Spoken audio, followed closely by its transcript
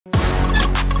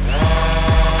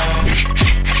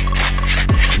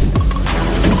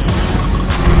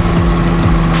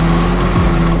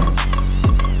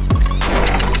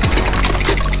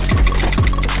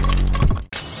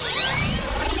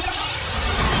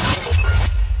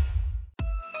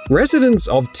Residents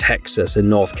of Texas and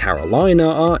North Carolina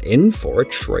are in for a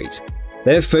treat.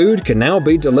 Their food can now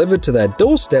be delivered to their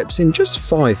doorsteps in just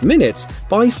 5 minutes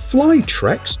by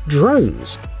Flytrex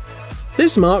drones.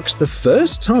 This marks the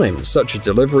first time such a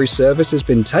delivery service has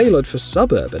been tailored for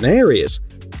suburban areas.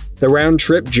 The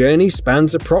round-trip journey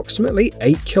spans approximately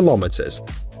 8 kilometers.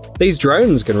 These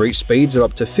drones can reach speeds of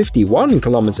up to 51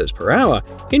 kilometers per hour,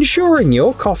 ensuring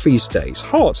your coffee stays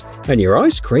hot and your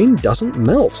ice cream doesn't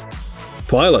melt.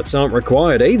 Pilots aren't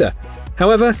required either.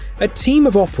 However, a team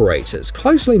of operators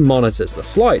closely monitors the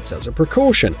flights as a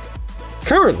precaution.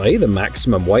 Currently, the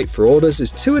maximum weight for orders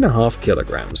is 2.5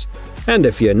 kilograms. And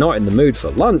if you're not in the mood for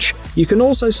lunch, you can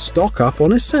also stock up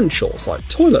on essentials like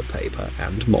toilet paper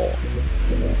and more.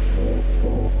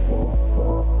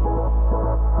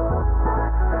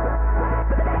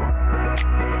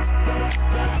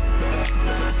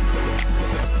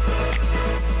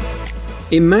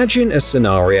 Imagine a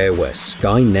scenario where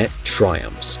Skynet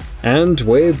triumphs, and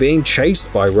we're being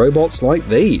chased by robots like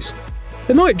these.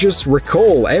 They might just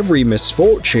recall every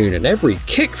misfortune and every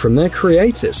kick from their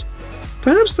creators.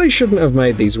 Perhaps they shouldn't have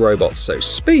made these robots so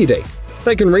speedy.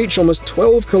 They can reach almost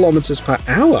 12 kilometers per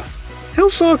hour. How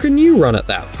far can you run at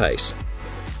that pace?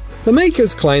 The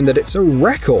makers claim that it's a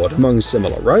record among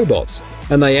similar robots,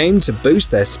 and they aim to boost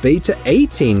their speed to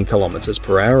 18 kilometers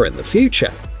per hour in the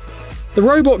future. The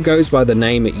robot goes by the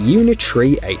name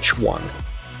Unitree H1.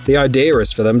 The idea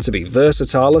is for them to be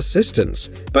versatile assistants,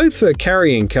 both for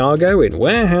carrying cargo in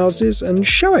warehouses and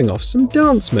showing off some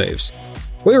dance moves.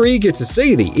 We're eager to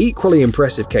see the equally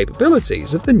impressive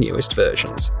capabilities of the newest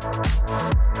versions.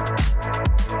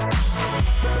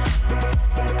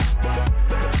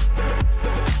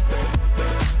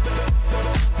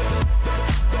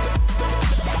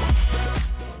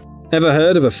 Ever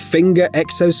heard of a finger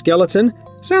exoskeleton?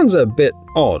 Sounds a bit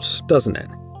odd, doesn't it?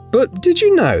 But did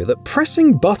you know that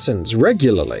pressing buttons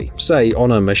regularly, say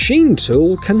on a machine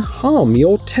tool, can harm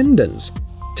your tendons?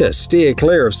 To steer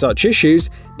clear of such issues,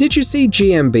 Digi-C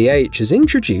GmbH has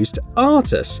introduced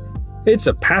Artis. It's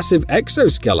a passive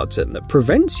exoskeleton that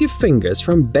prevents your fingers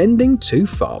from bending too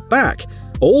far back,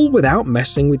 all without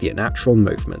messing with your natural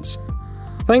movements.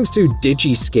 Thanks to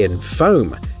DigiSkin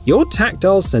foam, your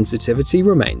tactile sensitivity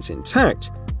remains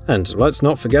intact. And let's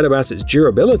not forget about its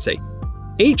durability.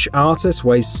 Each Artis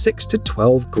weighs 6 to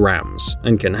 12 grams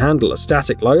and can handle a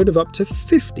static load of up to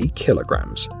 50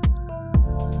 kilograms.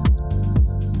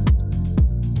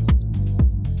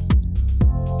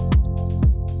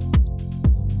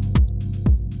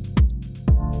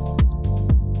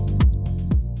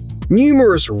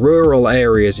 Numerous rural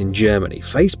areas in Germany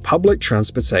face public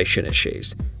transportation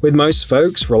issues, with most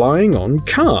folks relying on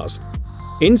cars.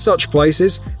 In such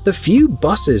places, the few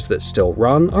buses that still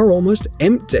run are almost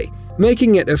empty,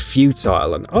 making it a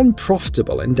futile and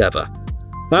unprofitable endeavor.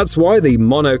 That's why the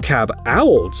Monab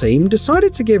Owl team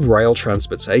decided to give rail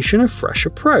transportation a fresh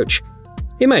approach.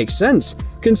 It makes sense,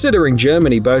 considering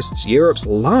Germany boasts Europe's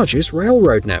largest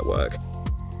railroad network.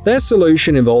 Their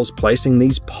solution involves placing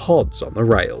these pods on the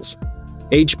rails.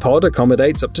 Each pod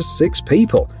accommodates up to 6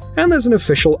 people, and there's an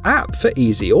official app for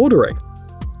easy ordering.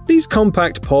 These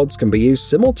compact pods can be used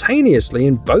simultaneously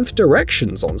in both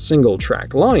directions on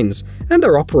single-track lines and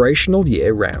are operational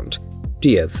year-round. Do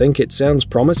you think it sounds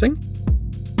promising?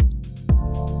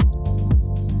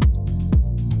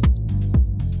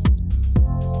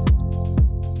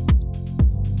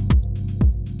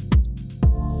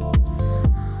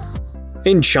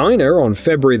 In China, on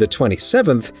February the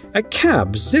 27th, a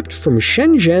cab zipped from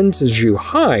Shenzhen to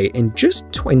Zhuhai in just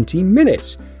 20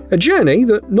 minutes. A journey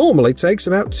that normally takes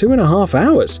about 2.5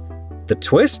 hours. The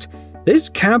twist? This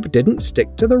cab didn't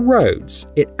stick to the roads,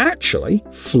 it actually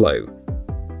flew.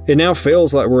 It now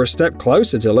feels like we're a step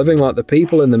closer to living like the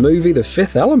people in the movie The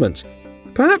Fifth Element.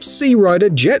 Perhaps Sea Rider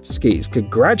jet skis could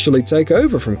gradually take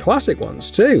over from classic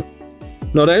ones too.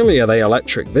 Not only are they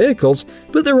electric vehicles,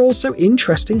 but they're also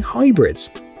interesting hybrids.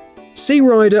 Sea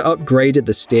Rider upgraded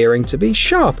the steering to be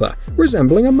sharper,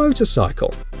 resembling a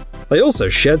motorcycle. They also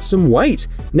shed some weight,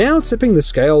 now tipping the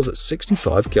scales at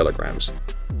 65 kilograms.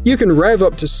 You can rev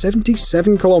up to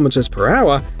 77 kilometers per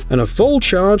hour, and a full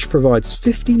charge provides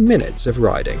 50 minutes of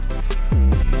riding.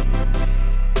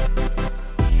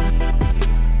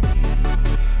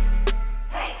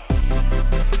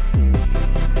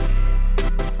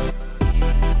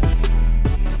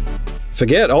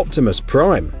 Forget Optimus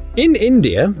Prime. In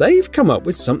India, they've come up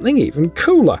with something even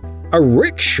cooler. A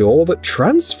rickshaw that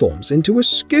transforms into a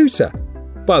scooter.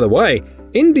 By the way,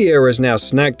 India has now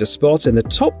snagged a spot in the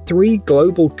top 3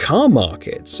 global car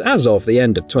markets as of the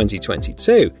end of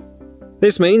 2022.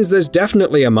 This means there's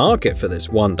definitely a market for this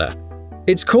wonder.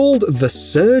 It's called the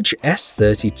Serge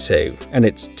S32, and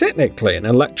it's technically an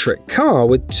electric car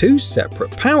with 2 separate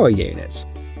power units.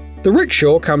 The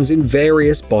rickshaw comes in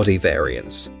various body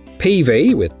variants: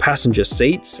 PV with passenger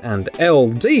seats and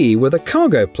LD with a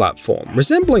cargo platform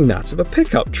resembling that of a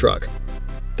pickup truck.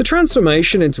 The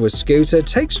transformation into a scooter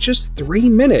takes just 3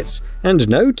 minutes, and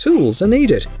no tools are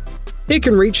needed. It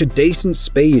can reach a decent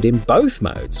speed in both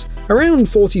modes, around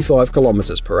 45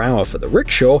 km per hour for the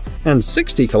rickshaw and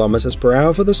 60 km per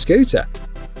hour for the scooter.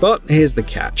 But here's the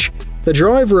catch. The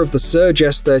driver of the Serge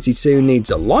S32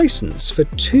 needs a license for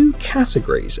 2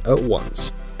 categories at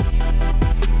once.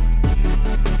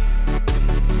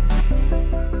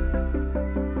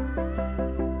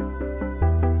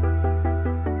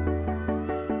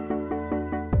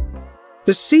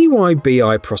 The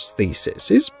Cybi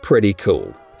prosthesis is pretty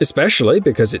cool, especially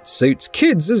because it suits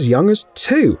kids as young as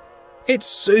 2. It's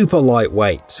super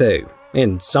lightweight too.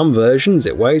 In some versions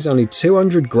it weighs only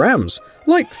 200 grams,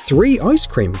 like 3 ice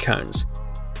cream cones.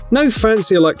 No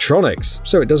fancy electronics,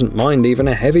 so it doesn't mind even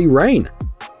a heavy rain.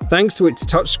 Thanks to its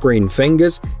touchscreen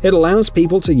fingers, it allows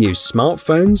people to use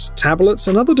smartphones, tablets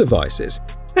and other devices.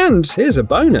 And here's a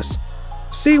bonus.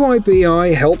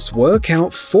 Cybi helps work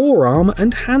out forearm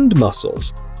and hand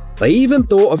muscles. They even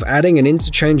thought of adding an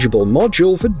interchangeable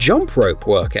module for jump rope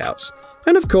workouts.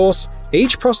 And of course,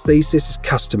 each prosthesis is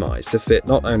customized to fit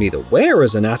not only the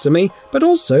wearer's anatomy, but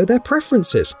also their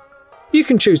preferences. You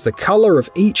can choose the color of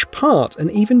each part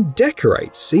and even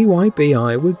decorate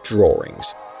Cybi with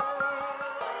drawings.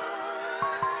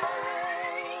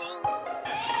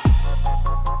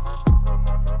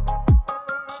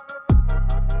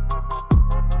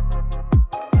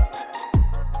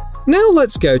 Now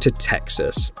let's go to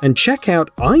Texas and check out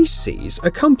IC's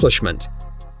accomplishment.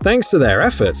 Thanks to their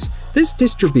efforts, this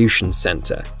distribution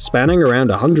center, spanning around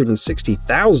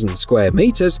 160,000 square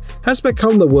meters, has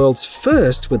become the world's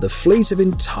first with a fleet of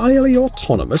entirely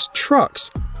autonomous trucks.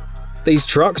 These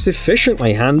trucks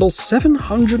efficiently handle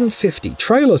 750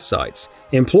 trailer sites,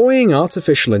 employing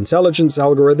artificial intelligence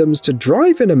algorithms to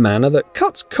drive in a manner that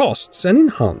cuts costs and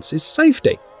enhances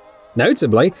safety.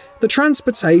 Notably, the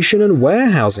transportation and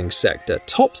warehousing sector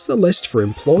tops the list for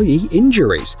employee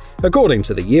injuries, according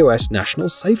to the US National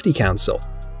Safety Council.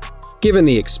 Given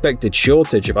the expected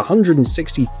shortage of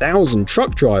 160,000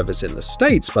 truck drivers in the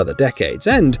States by the decade's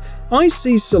end,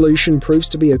 IC's solution proves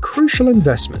to be a crucial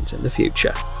investment in the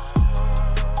future.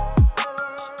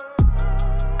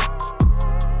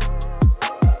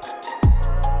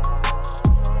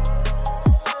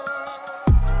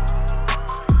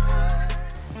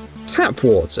 Tap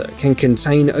water can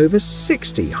contain over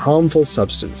 60 harmful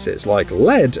substances like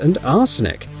lead and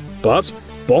arsenic, but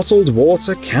bottled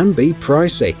water can be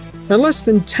pricey, and less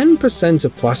than 10%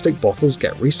 of plastic bottles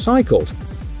get recycled.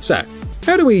 So,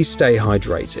 how do we stay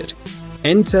hydrated?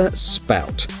 Enter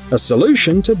Spout, a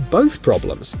solution to both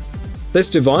problems. This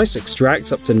device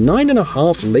extracts up to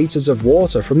 9.5 liters of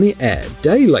water from the air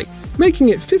daily, making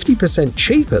it 50%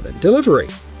 cheaper than delivery.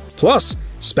 Plus,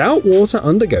 Spout water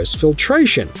undergoes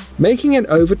filtration, making it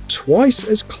over twice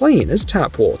as clean as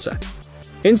tap water.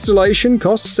 Installation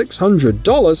costs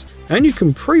 $600, and you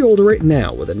can pre-order it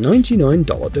now with a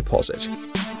 $99 deposit.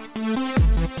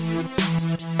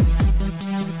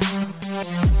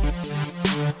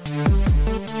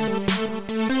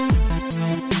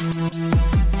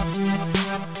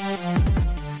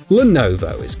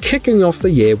 Lenovo is kicking off the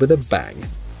year with a bang.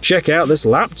 Check out this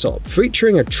laptop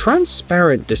featuring a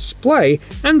transparent display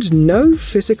and no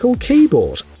physical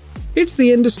keyboard. It's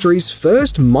the industry's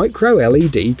first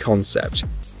micro-LED concept.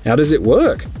 How does it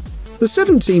work? The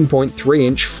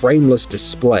 17.3-inch frameless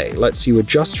display lets you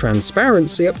adjust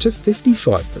transparency up to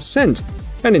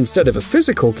 55%, and instead of a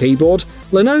physical keyboard,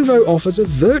 Lenovo offers a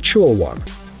virtual one.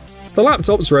 The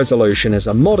laptop's resolution is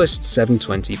a modest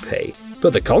 720p,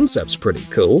 but the concept's pretty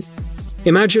cool.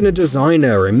 Imagine a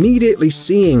designer immediately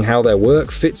seeing how their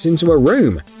work fits into a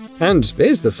room. And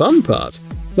here's the fun part.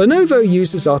 Lenovo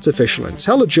uses artificial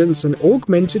intelligence and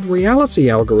augmented reality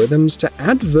algorithms to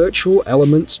add virtual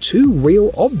elements to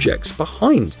real objects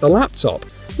behind the laptop,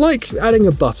 like adding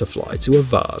a butterfly to a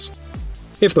vase.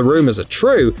 If the rumors are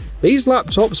true, these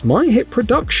laptops might hit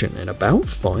production in about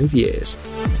 5 years.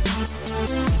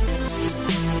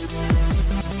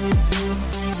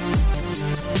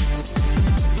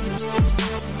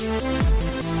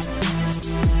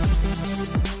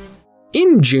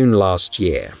 In June last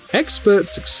year,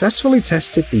 experts successfully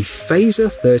tested the Phaser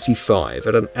 35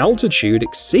 at an altitude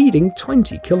exceeding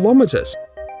 20 kilometers.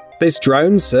 This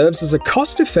drone serves as a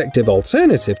cost-effective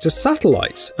alternative to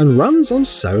satellites and runs on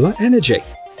solar energy.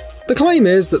 The claim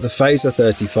is that the Phaser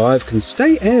 35 can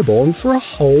stay airborne for a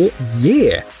whole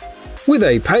year. With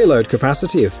a payload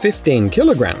capacity of 15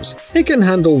 kilograms, it can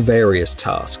handle various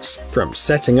tasks, from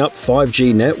setting up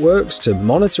 5G networks to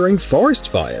monitoring forest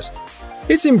fires.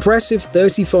 Its impressive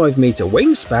 35-meter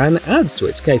wingspan adds to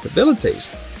its capabilities,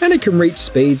 and it can reach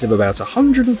speeds of about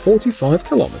 145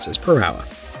 kilometers per hour.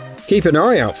 Keep an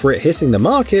eye out for it hitting the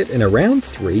market in around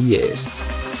 3 years.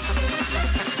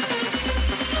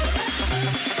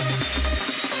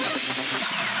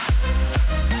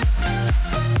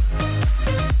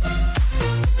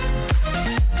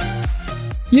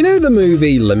 You know the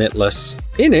movie Limitless?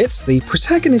 In it, the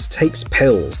protagonist takes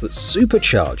pills that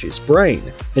supercharge his brain,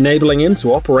 enabling him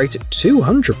to operate at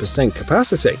 200%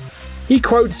 capacity. He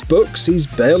quotes books he's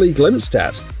barely glimpsed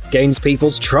at, gains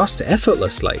people's trust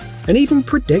effortlessly, and even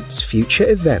predicts future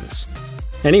events.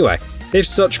 Anyway, if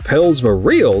such pills were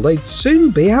real, they'd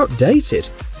soon be outdated.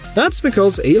 That's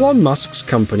because Elon Musk's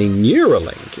company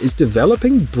Neuralink is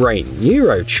developing brain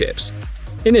neurochips.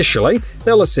 Initially,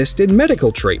 they'll assist in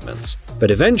medical treatments, but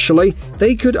eventually,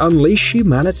 they could unleash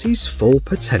humanity's full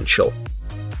potential.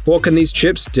 What can these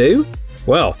chips do?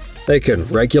 Well, they can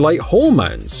regulate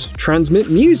hormones,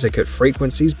 transmit music at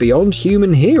frequencies beyond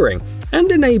human hearing,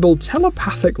 and enable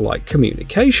telepathic-like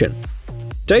communication.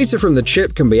 Data from the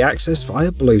chip can be accessed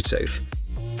via Bluetooth.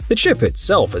 The chip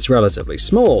itself is relatively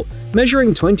small,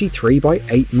 measuring 23 by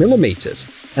 8 millimeters,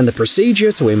 and the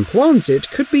procedure to implant it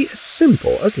could be as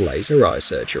simple as laser eye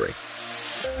surgery.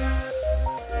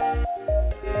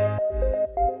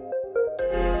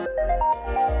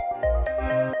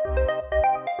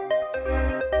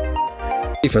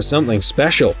 For something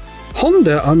special,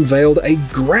 Honda unveiled a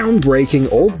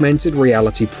groundbreaking augmented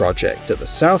reality project at the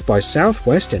South by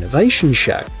Southwest Innovation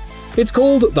Show. It's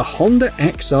called the Honda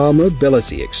XR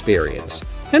Mobility Experience,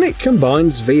 and it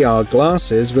combines VR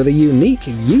glasses with a unique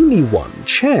Uni-One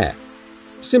chair.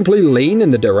 Simply lean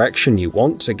in the direction you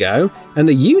want to go, and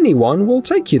the Uni-One will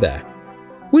take you there.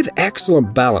 With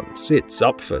excellent balance, it's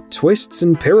up for twists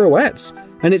and pirouettes,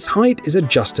 and its height is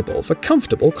adjustable for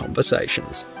comfortable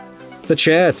conversations. The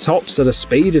chair tops at a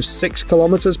speed of 6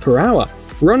 kilometers per hour,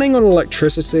 running on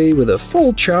electricity with a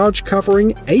full charge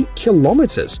covering 8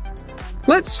 kilometers.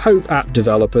 Let's hope app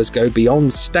developers go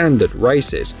beyond standard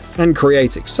races and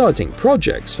create exciting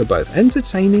projects for both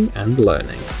entertaining and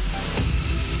learning.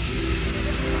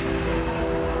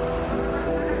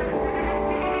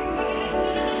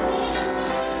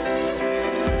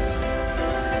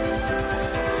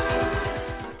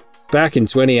 Back in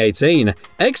 2018,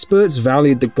 experts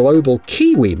valued the global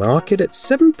Kiwi market at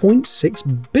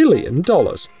 $7.6 billion,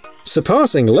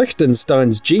 surpassing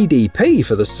Liechtenstein's GDP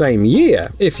for the same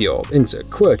year, if you're into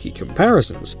quirky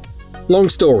comparisons. Long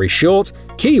story short,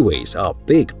 Kiwis are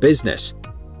big business.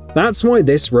 That's why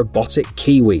this robotic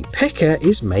Kiwi picker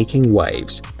is making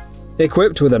waves.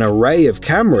 Equipped with an array of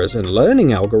cameras and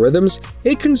learning algorithms,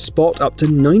 it can spot up to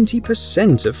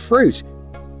 90% of fruit.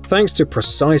 Thanks to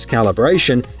precise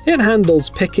calibration, it handles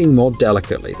picking more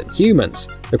delicately than humans,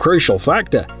 a crucial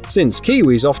factor since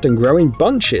kiwis often grow in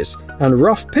bunches and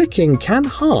rough picking can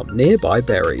harm nearby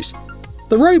berries.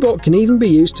 The robot can even be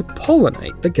used to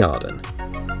pollinate the garden.